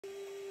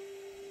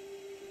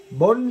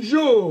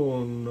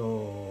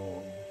Buongiorno,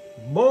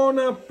 buon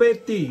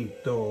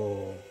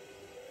appetito.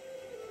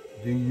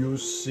 Do you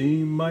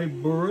see my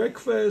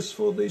breakfast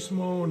for this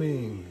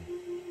morning?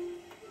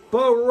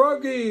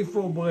 Pierogi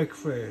for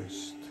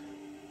breakfast.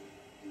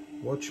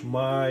 Watch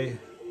my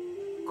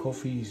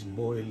coffee is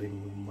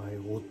boiling, my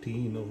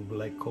routine of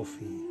black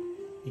coffee,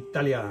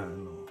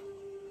 Italiano.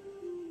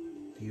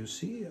 Do you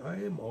see, I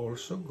am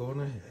also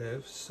gonna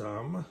have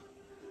some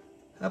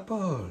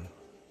apple,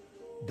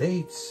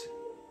 dates,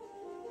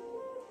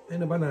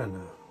 and a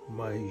banana,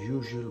 my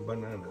usual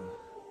banana.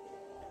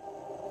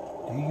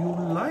 Do you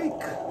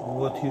like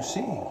what you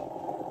see?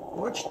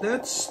 Watch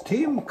that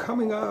steam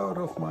coming out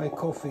of my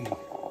coffee.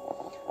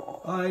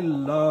 I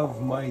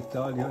love my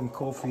Italian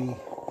coffee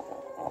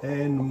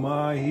and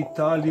my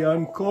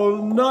Italian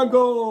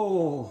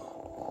colnago.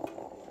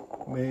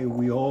 May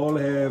we all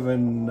have a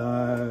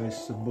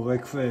nice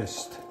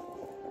breakfast.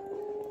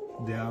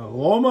 The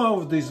aroma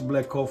of this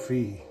black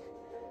coffee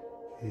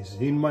is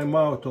in my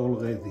mouth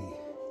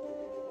already.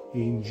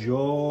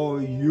 Enjoy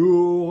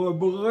your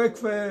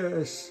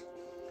breakfast.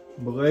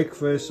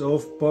 Breakfast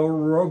of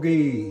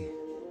pierogi.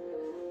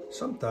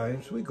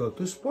 Sometimes we got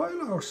to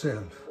spoil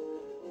ourselves.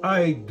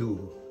 I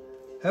do.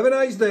 Have a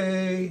nice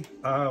day,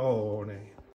 Arone.